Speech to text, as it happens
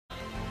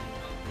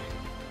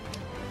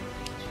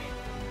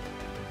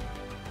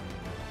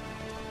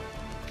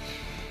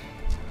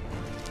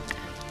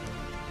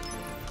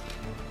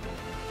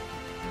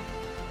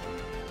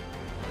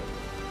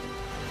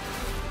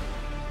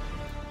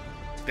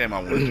Damn, I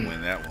wanted to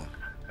win that one.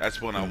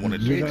 That's when I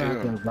wanted to You're do. gonna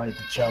have to invite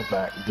the Cho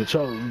back. The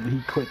Cho,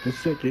 he quit the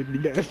second.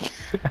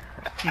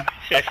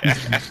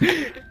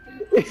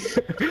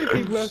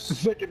 He left the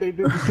second they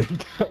did the same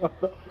time.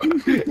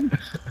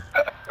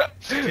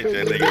 Get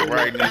that nigga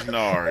right in his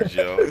nards,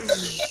 yo.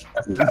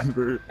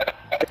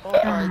 Oh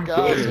my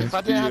gosh, if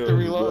I didn't have to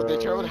reload, the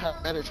Cho would have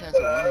a better chance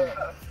of winning.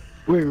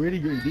 Wait, really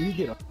good. Did he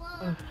get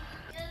a...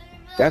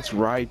 That's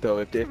right, though.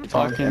 If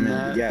Fucking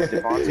that. yeah, if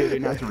Devontae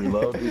didn't have to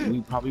reload,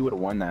 we probably would have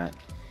won that.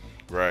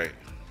 Right.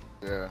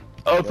 Yeah.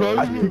 Oh,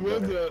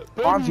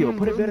 Fonzio,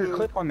 put a better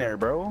clip on there,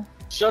 bro.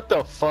 Shut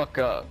the fuck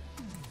up.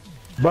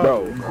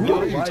 Bro, who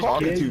are you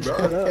talking to, bro?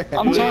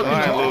 I'm talking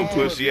Alright, to little all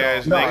pussy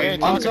ass No,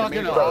 nigga. I'm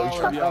talking to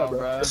all of y'all,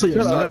 bro. So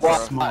you're not bro.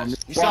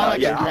 You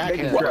sound like a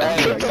crackhead.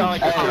 You sound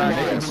like a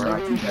crackhead, bro.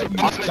 You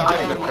sound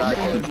like a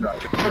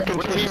crackhead.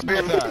 What team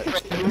is that?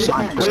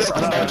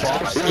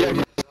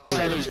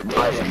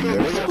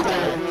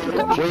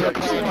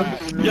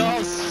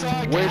 Y'all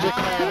suck. Where's your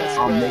clan?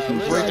 I'm making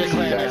sure Where's your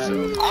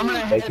clan? I'm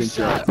gonna making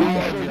sure I do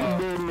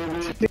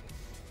that.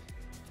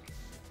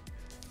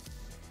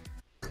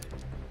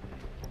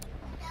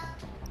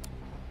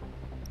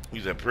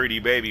 He's a pretty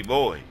baby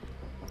boy.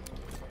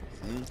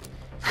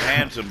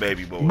 Handsome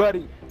baby boy.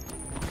 Buddy,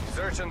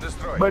 Search and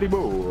destroy. buddy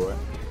boy.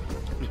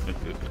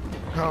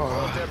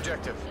 Hold the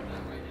objective.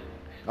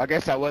 I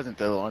guess that wasn't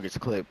the longest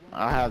clip.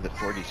 I have the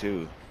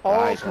 42. Oh,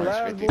 Nice one,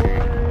 collab, 53.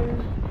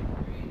 boy.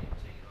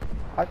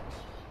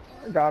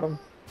 I got him.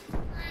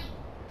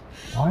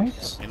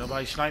 What? Ain't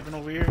nobody sniping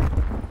over here?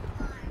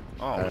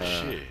 Oh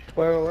shit.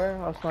 Where?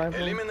 I'll snipe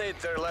him. Eliminate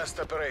their last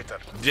operator.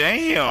 I'm in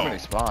Damn.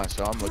 spawn,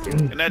 so I'm looking.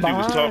 And that dude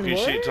was Behind, talking what?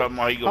 shit, talking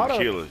about he gonna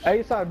kill us.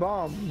 A side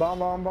bomb.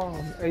 Bomb.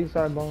 A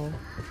side bomb.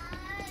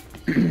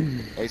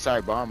 Hey,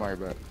 sorry, bomb right,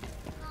 bro.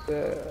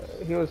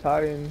 He was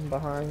hiding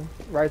behind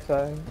right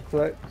side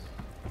flex.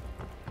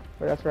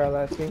 But that's where I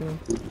last seen him.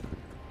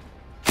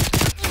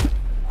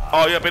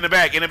 Oh, yep, in the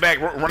back,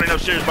 running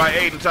upstairs by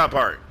A in the top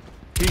part.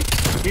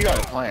 He got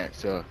a plant,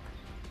 so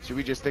should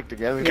we just stick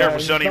together? Yeah, Careful,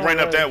 son. He don't ran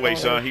up worry, that way, don't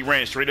son. worry. He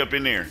ran straight up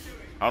in there.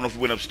 I don't know if he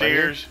went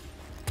upstairs.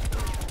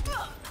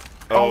 Oh,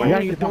 Oh, yeah,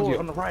 bitch you Fonzie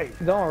on the right.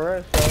 Don't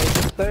rush, so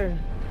just stay.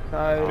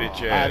 I had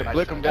to ass.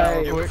 flick him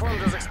down Hey. quick.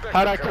 Informed as expected.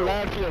 How'd I Go.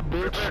 collab here,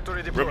 bitch? Prepare to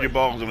redeploy. Rub your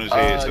balls on his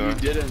head, you son.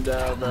 didn't,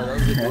 bro. That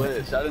was a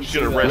glitch. I didn't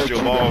Should have see rested that.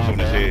 your balls on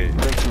his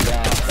head. Flick him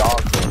down,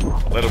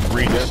 dog. Let him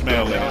breathe the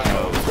smell in his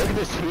nose. Look at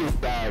this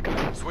huge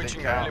bag.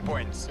 Switching rally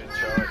points.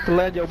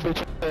 Collab your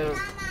bitch ass.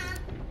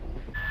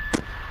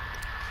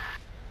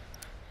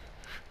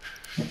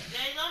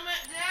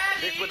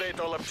 Liquidate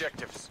all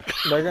objectives.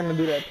 They're gonna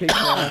do that peek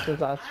now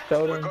since I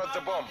showed We them got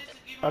the bomb.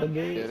 how to do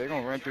Yeah, it. they're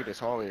gonna run through this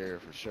hallway area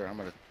for sure.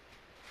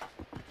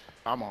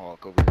 I'm a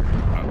hawk over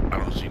here. I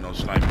don't see no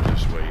snipers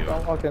this way, yo.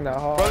 Don't walk in that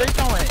hall. Bro, they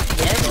throwing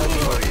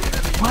everybody.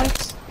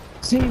 What?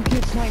 Same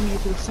kid sniped me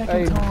for the second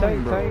Hey,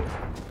 time, bro. take.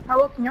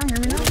 Hello, can y'all hear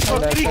me now?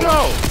 Where did he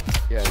go?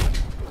 Yeah.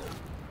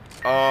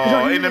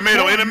 Oh, in the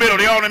middle.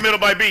 They all in the middle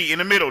by B. In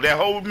the middle, that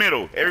whole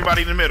middle.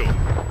 Everybody in the middle.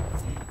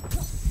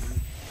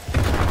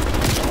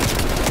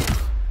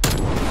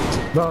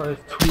 Bro, there's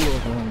two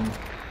of them.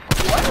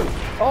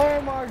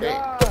 Oh my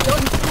god!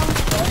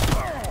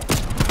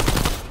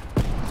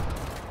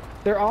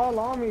 They're all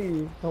on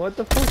me. What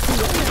the fuck is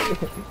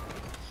that?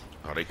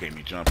 Oh, they can't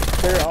be jumping.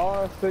 They're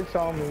all 6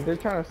 on me. They're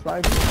trying to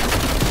snipe me.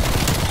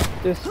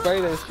 Just spray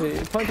that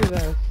shit. Punch his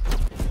ass.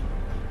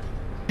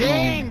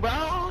 Dang,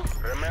 bro.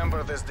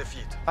 Remember this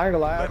defeat. I ain't gonna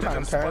lie, I'm Let it kind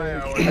of inspire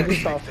paranoid. our I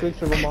just saw victory.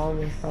 6 of them on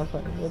me. I was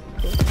like,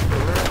 what the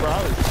fuck? Bro,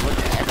 I was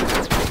looking at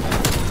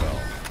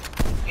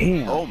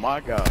Damn. Oh my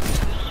god.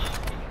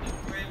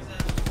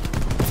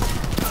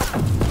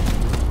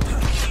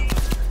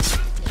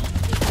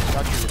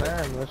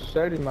 Damn,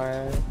 machete my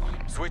ass.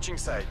 Switching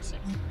sides.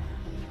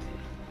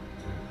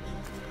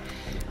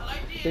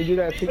 They do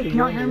that peek Hey, can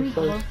y'all hear again, me? they're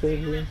so Hello?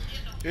 stupid.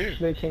 Yeah.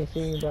 They can't see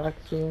me, but I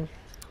can see them.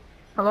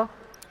 Hello?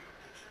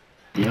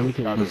 Yeah, we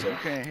can You use it.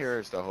 can't hear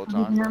us the whole You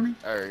time. can hear bro. me?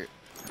 Or,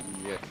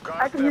 yeah. I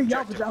Guard can the hear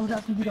y'all, objective. but I was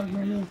asking if you don't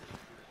hear me.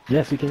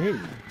 Yes, we can hear you.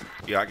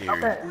 Yeah, I can hear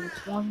you.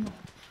 Okay,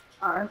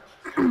 alright.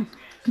 Can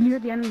you hear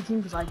the enemy team?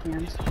 Because I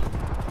can't.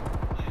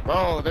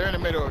 Bro, they're in the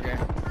middle again.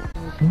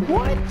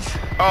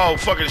 Oh,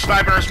 fucking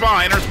sniper in her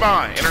spine. Let's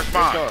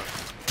spine. go.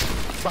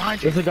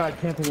 Behind you. There's a guy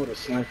camping with a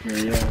sniper,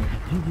 yeah.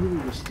 He really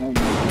was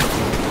sniping.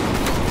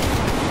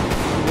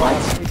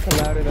 He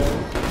collided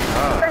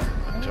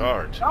us.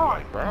 Charge.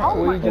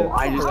 Oh We my just,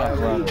 I just got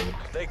collateral.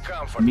 They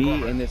come for Me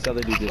cover. and this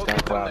other dude just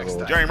got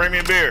collateral. Jerry, bring me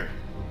a beer.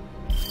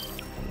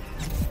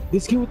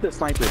 This kid with the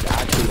sniper is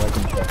actually like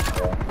himself,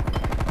 bro.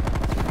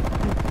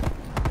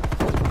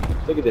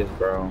 Look at this,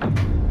 bro.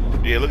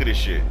 Yeah, look at this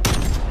shit.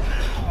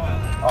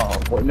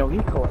 Oh, wait, no, he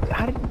called.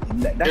 How did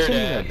that They're shouldn't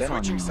dead. even been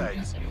on Switching me?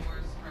 sides.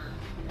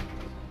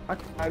 I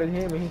collided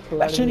him and he That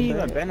collided shouldn't me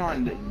even back. been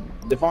on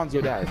Devon's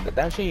your dad.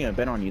 That shouldn't even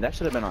been on you. That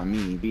should have been on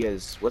me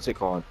because what's it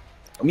called?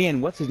 Me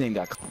and what's his name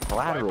got Wipe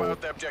collateral. out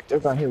the We're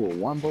objective. out here with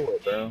one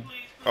bullet, bro.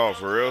 Oh,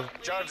 for real?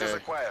 Charges Yeah.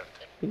 acquired.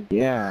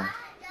 Yeah.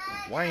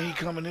 Why ain't he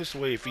coming this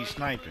way if he's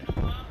sniping?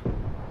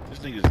 This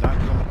nigga's not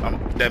coming.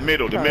 That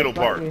middle, the middle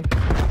part. Me.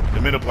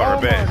 The middle part Oh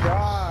are my bad.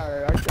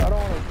 god. I don't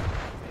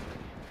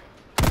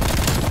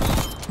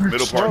want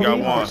Middle part got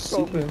one.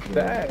 Open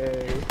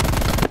bag.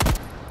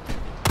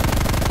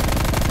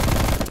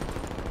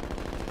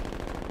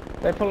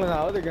 They're pulling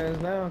out other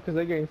guns now because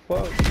they're getting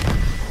fucked.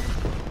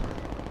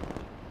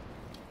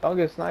 Don't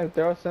get sniped.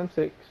 They're all Sim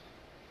 6.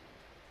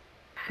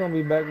 It's gonna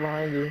be back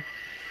behind you.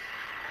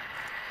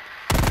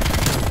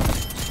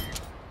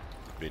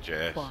 Bitch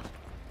ass.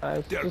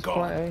 Nice. Just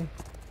playing.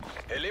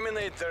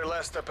 Eliminate their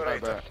last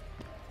operator.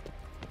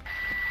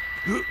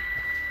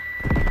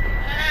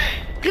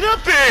 Get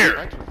up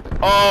there!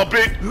 Oh,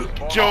 bitch.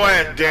 Get your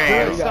ass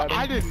down.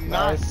 I did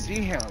not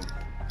see him.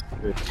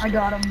 I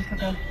got him.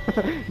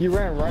 Okay. You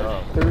ran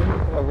right through,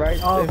 right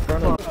in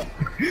front of him.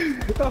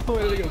 Oh,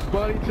 like a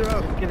body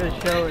drop. Get a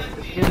show it.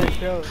 Get a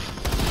show it.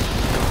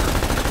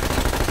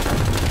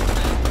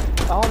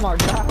 Oh my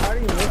god, how do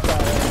you miss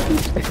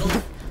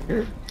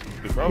that?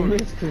 He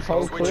missed his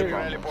whole Switching clip.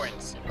 rally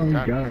points. Oh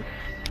my god.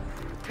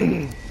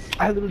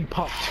 I literally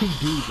popped 2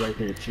 dudes right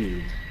there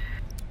too.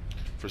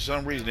 For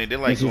some reason, they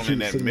like going in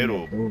that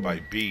middle by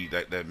B,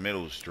 that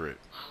middle strip.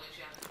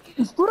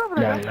 It's good over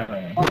there.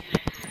 Yeah.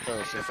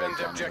 Defend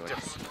the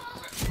objectives.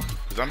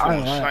 Cause I'm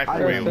going sniper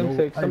They're way. Sim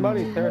 6.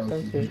 Somebody's there,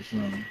 Sim 6. I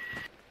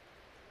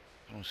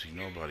don't see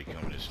nobody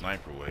coming this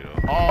sniper way though.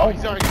 Oh,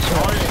 he's already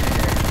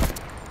started.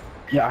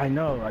 Yeah, I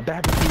know.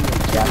 That happened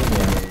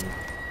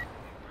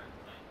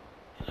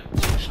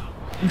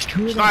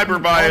to Sniper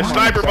bias,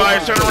 sniper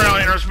bias, turn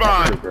around and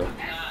respond.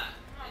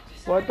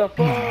 What the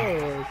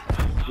fuck?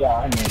 Yeah,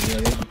 I know.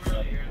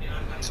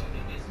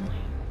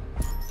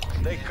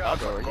 They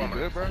cover. Are you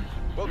good, bro?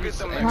 We'll get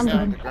them I'm next good.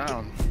 time. The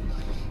ground.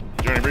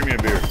 Johnny, bring me a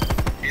beer.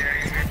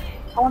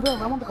 I want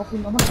the coffee.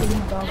 I'm not taking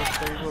my dog. I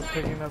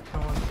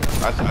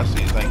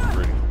see it. Thank you,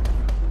 Pretty.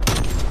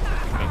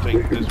 I'll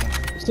take this one.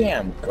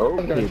 Damn, go.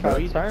 I'm gonna try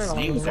to turn on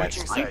him. That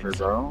sniper,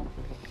 bro.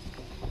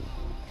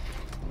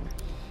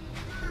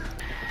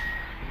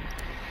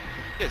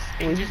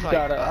 We just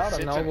gotta, I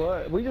don't know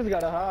what. We just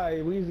gotta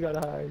hide. We just gotta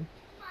hide.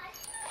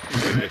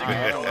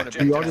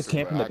 We all just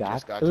camp in the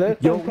back.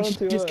 Let Yo, them we come should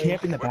to just us.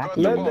 camp in the back.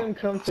 Let them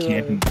come to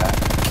Camp in us. the back.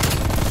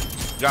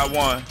 Got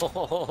one.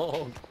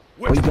 Oh,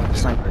 you got the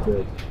sniper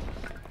good.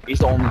 He's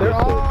the only They're good.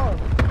 all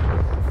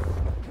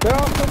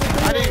coming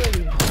through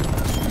already.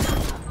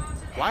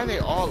 Why are they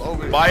all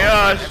over there? By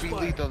us. Every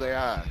lethal they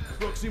have.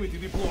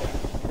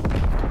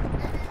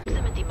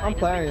 I'm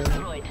playing.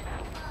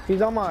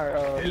 He's on my, he's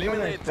on my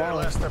Eliminate their spawn.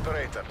 last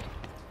operator.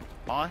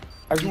 On?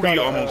 I just He got,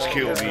 almost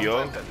killed me,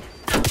 yo.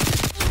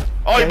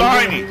 Oh, he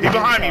behind me. He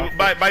behind me.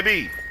 By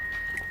B.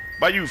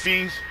 By you,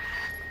 fiends.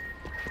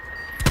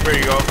 There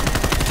you go.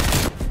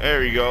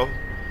 There you go.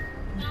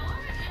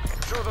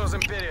 Show those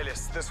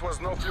imperialists this was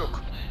no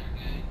fluke.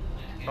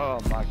 Oh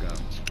my god.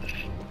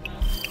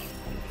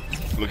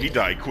 Look, he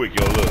died quick,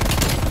 yo. Look.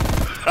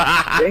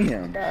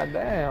 Damn. God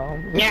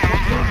damn.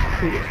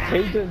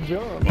 He just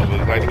jumped.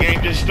 Looks like the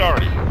game just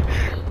started.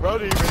 Bro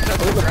didn't even touch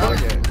the ground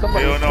yet.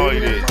 Hell no, he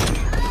did.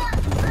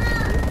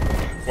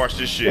 Watch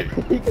this shit.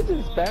 He could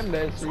just spam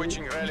that shit.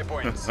 Switching rally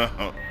points.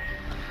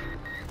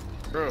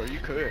 Bro, you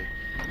could.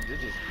 You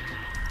just...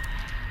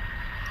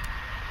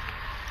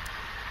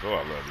 Oh,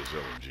 I love this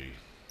LMG.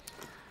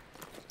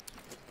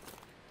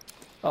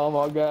 Oh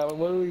my god,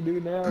 what do we do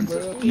now,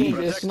 bro? We gonna get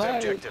Protect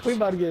sniped. objectives. We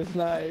about to get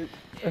sniped.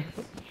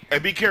 Hey,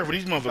 be careful.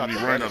 These motherfuckers be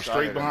running up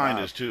straight behind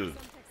us, too.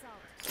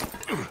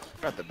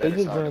 Got the They better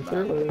just side ran of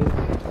through that.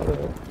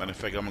 us. Matter of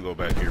fact, I'm gonna go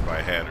back here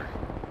by Hatter.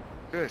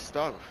 Good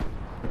stuff.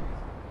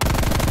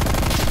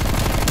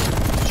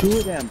 2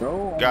 of them,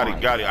 bro. Oh Got my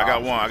it, got it. I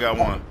got one, I got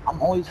one.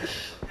 I'm always.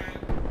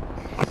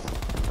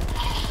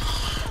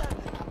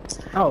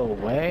 No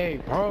way,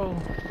 bro.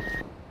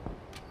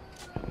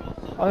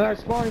 Oh, that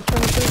spawn is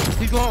 26.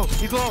 He's low.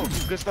 He's low.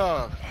 Good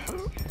stuff.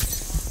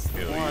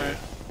 Hell yeah.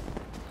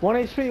 1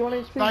 HP, 1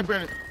 HP. Sniper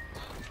in it.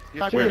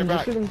 Sniper Shoot in him, the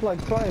just back. shoot him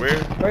like twice. Where?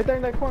 Right there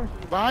in that corner.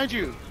 Behind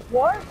you.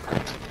 What?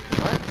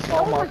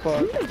 Oh my fuck.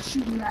 Teammates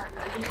shooting that.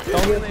 Don't get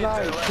Eliminate their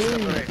sniped, last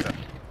please. operator.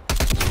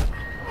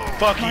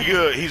 Fuck, he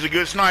good. He's a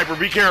good sniper.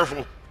 Be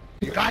careful.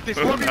 You got this.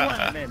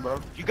 1v1, man, bro.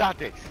 You got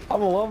this.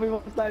 I'm a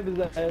 1v1 sniper's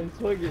ass.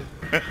 Swing it.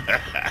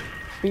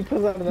 He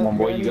puts out enough Come on,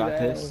 boy, gun, you got his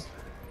this. ass.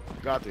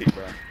 You got this,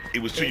 bro. He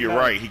was to your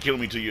right. He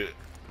killed me to your...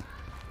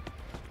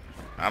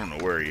 I don't know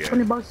where he at.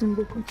 $20 and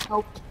they can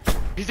help.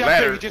 He's out there.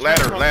 Ladder, He just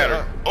ladder, went ladder.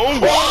 up.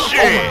 Oh,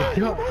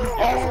 shit.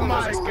 Oh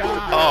my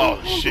god. Oh,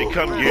 shit.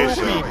 Come get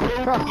some.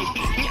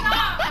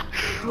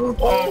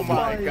 Oh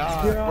my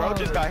god. Bro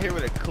just got hit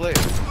with a clip.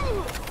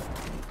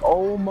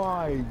 Oh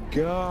my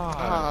god.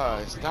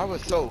 Gosh, that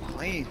was so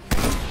clean.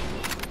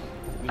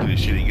 Look at this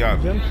shit he got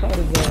me. Jump shot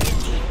his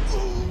ass.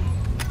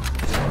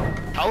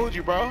 How old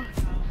you, bro?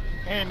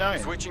 Ain't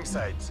nothing. Switching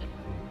sides.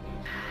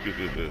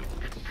 Alright,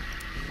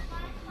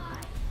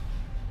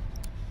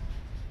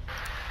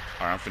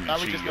 I'm Now finna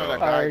we cheat, just know that y'all.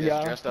 guy Alright, just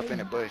y'all. dressed up in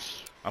a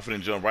bush. I'm finna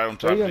jump right on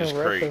top They're of this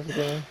gonna rush crate. us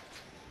again.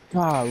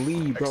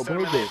 Golly, bro. Bro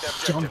Exterminate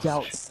just the jumped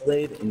out, objectives.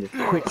 slid, and just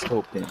quick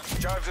scoped him.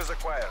 Charges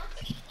acquired.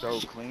 So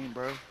clean,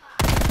 bro.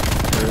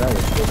 that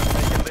was good.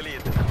 Taking the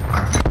lead.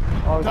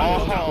 Oh,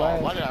 Oh,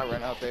 flag. why did I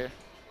run out there?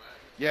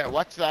 Yeah,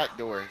 watch that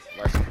door.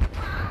 Larson.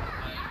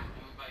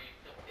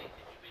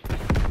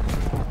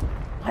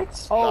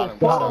 Oh, Got him.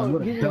 fuck.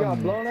 What a He just got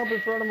dummy. blown up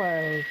in front of my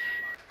ass.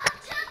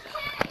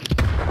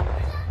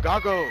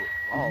 Goggo.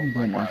 Oh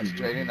my Mm-hmm. gosh,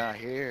 Jaden not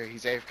here.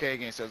 He's AFK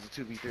against us a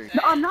 2v3.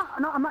 No, I'm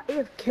not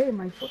AFK.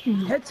 My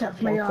fucking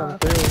headset, my Fuck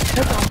them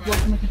headset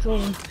broke my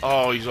controller.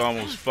 Oh, he's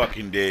almost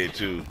fucking dead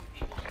too.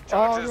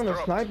 Oh, I'm gonna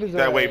snipe his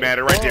That ass. way, man.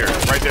 Right there.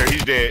 Right there.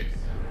 He's dead.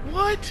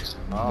 What?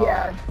 Oh.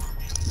 Yeah.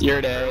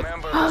 You're dead.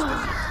 Remember this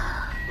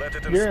defeat. Let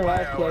it You're in inspire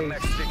last our place.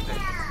 next victim.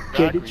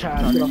 Get the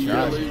chance. You're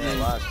in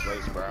last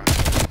place, bro.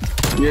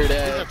 You're He's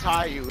dead. a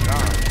tie you,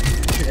 nah.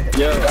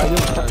 Yo,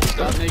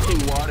 stop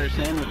making water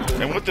sandwiches.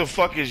 And what the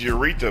fuck is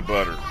urethra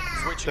butter?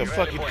 Switching The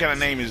fuck rally kind of points.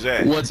 name is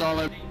that? What's all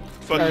that?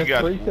 Fuck you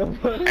got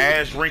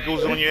ass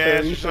wrinkles on your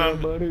ass or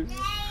something?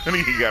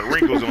 He got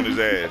wrinkles on his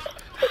ass.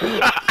 You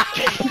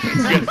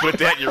gotta put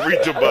that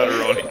urethra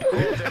butter on it.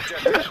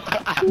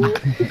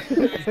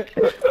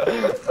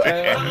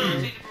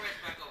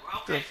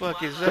 The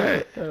fuck is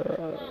that?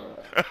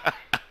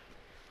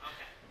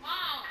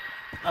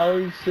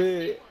 Oh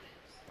shit.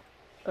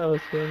 That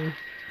was funny.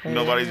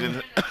 Nobody's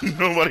in.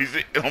 Nobody's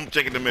in. I'm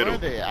checking the Where middle. are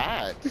they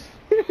at?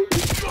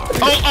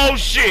 Oh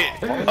shit!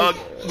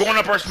 Going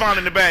up our spawn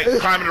in the back,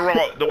 climbing the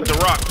rock, the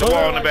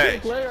wall in the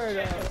back.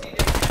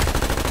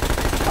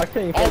 I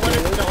can't Oh,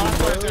 fucking wait, the last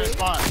listen, one's in bro.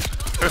 response.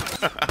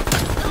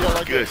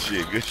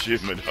 Good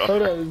shit, my dog.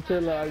 Hold on,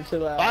 chill out.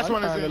 Last I'm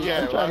one is trying in, to-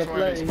 yeah, I'm trying last to one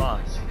in play.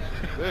 response.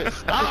 Good,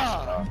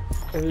 stop!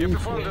 You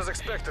performed as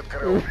expected,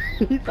 Carol.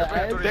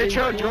 Prepare to They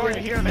chose join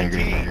here on the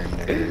team.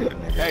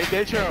 Hey,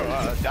 they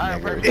chose, die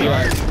on purpose.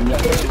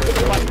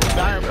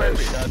 Die on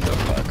purpose.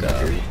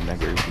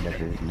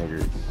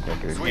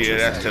 Yeah,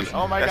 that's the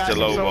Oh my that's God, the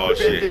low I'm so ball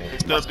shit.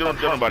 offended.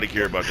 Don't nobody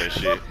care about that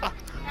shit.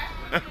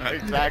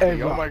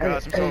 Exactly, oh my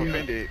gosh, I'm so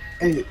offended.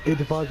 Hey,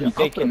 Devontae,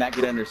 They cannot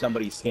get under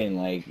somebody's skin.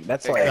 Like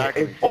that's like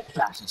Exactly.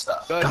 fashion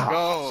stuff. Let's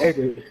go. Hey,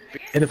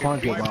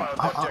 Devontae, Wipe out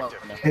the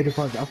objective. hey,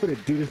 Devontae, I'm gonna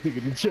do this nigga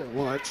in the chat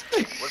once.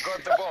 We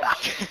got the bomb.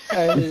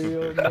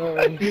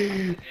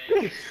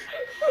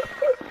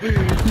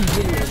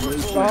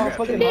 Oh,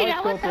 fucking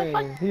hard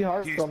scoping. He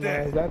hard scoped my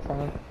ass that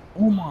time.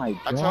 Oh my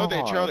god. I told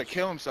they trail to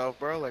kill himself,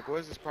 bro. Like, what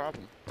is this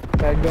problem?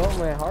 That goat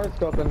man hard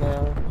scoping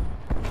now.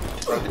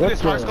 This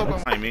hard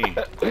scoping. I mean,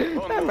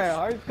 That man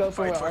hard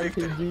scoping with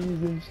RPGs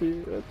and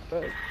shit. What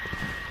the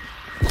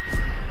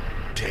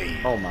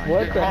damn. Oh my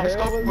What the Hard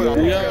hell scoping was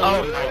with that?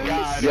 Oh my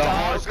god. Yo, Hard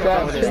hard scoping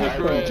That's with sick,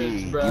 an bro.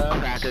 RPG. Bro.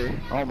 Cracker.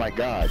 Oh my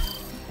god.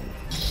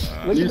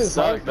 Look You at this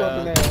hard suck,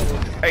 man. scoping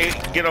ass.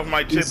 Hey, get off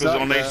my tippers suck,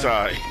 on their man.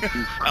 side.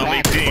 On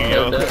their team,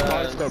 yo.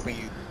 Hard scoping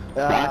you.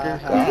 Cracker.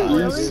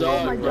 You suck,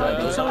 Oh my god,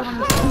 bro. they someone on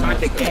the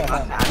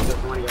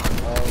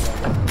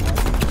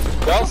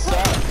Y'all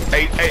suck.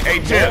 Hey,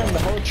 Tim,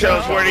 tell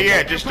us where they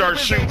at. Just start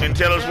shooting and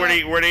tell us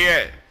where they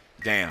at.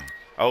 Damn,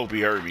 I hope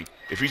he heard me.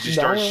 If he just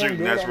starts shooting,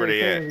 that's where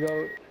they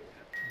at.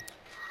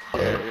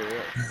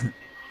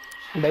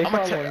 They I'm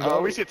gonna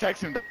probably we should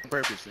text him on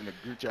purpose in the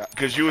group chat.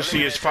 Cause you will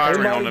see us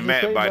firing on the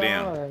map by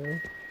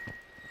them.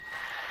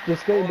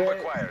 Just stay Bomb back,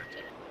 acquired.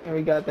 and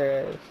we got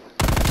their ass.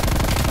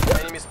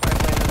 Enemy spy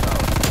plane is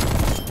out.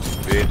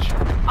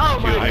 Bitch. Oh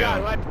Kill my him.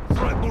 god, right.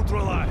 Threat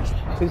neutralized.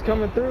 He's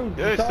coming through.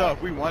 Good Top.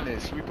 stuff. We won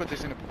this. We put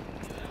this in a.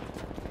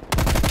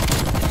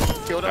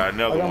 Killed Got him.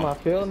 another I got my one.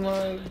 field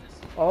line.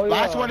 Oh yeah.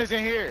 Last one is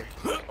in here.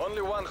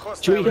 Only one Should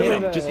hostile. we hit him?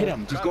 remaining. Just hit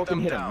him. Just go up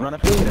and hit him. Run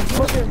up Dude, and hit him.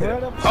 fucking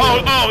run up.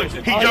 Oh,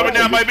 he jumping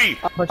down by B.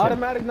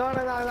 Automatic. No.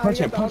 Punch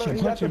he him, got the punch auto- him,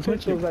 he got punch the him, punch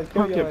pistols, him, like,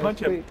 kill punch your him,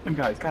 punch ass, him. quick. Them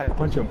guys, gotta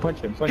punch him, punch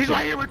him, punch He's him.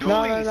 right here. We're No.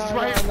 dueling. He's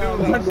right here.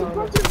 What the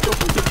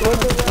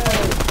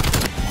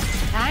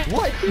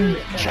What?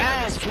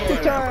 Chaz,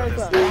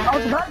 I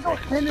was about to go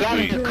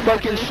finish it.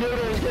 Fucking shooter.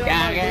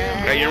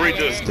 Hey,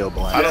 Eureka.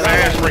 How them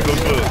ass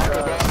wrinkles look?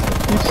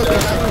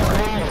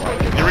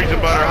 Eureka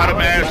butter, how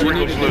them ass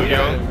wrinkles look,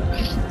 yo?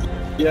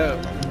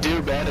 Yo,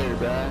 do better,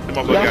 bro. The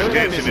motherfucker got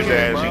dents in his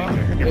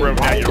ass. He rubbing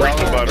that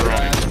urethra butter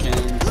on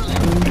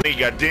it. He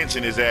got dents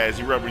in his ass.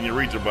 He rubbing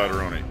urethra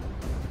butter on it.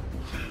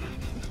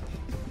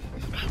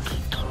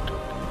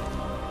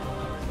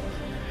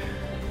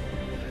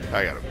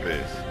 I gotta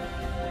piss.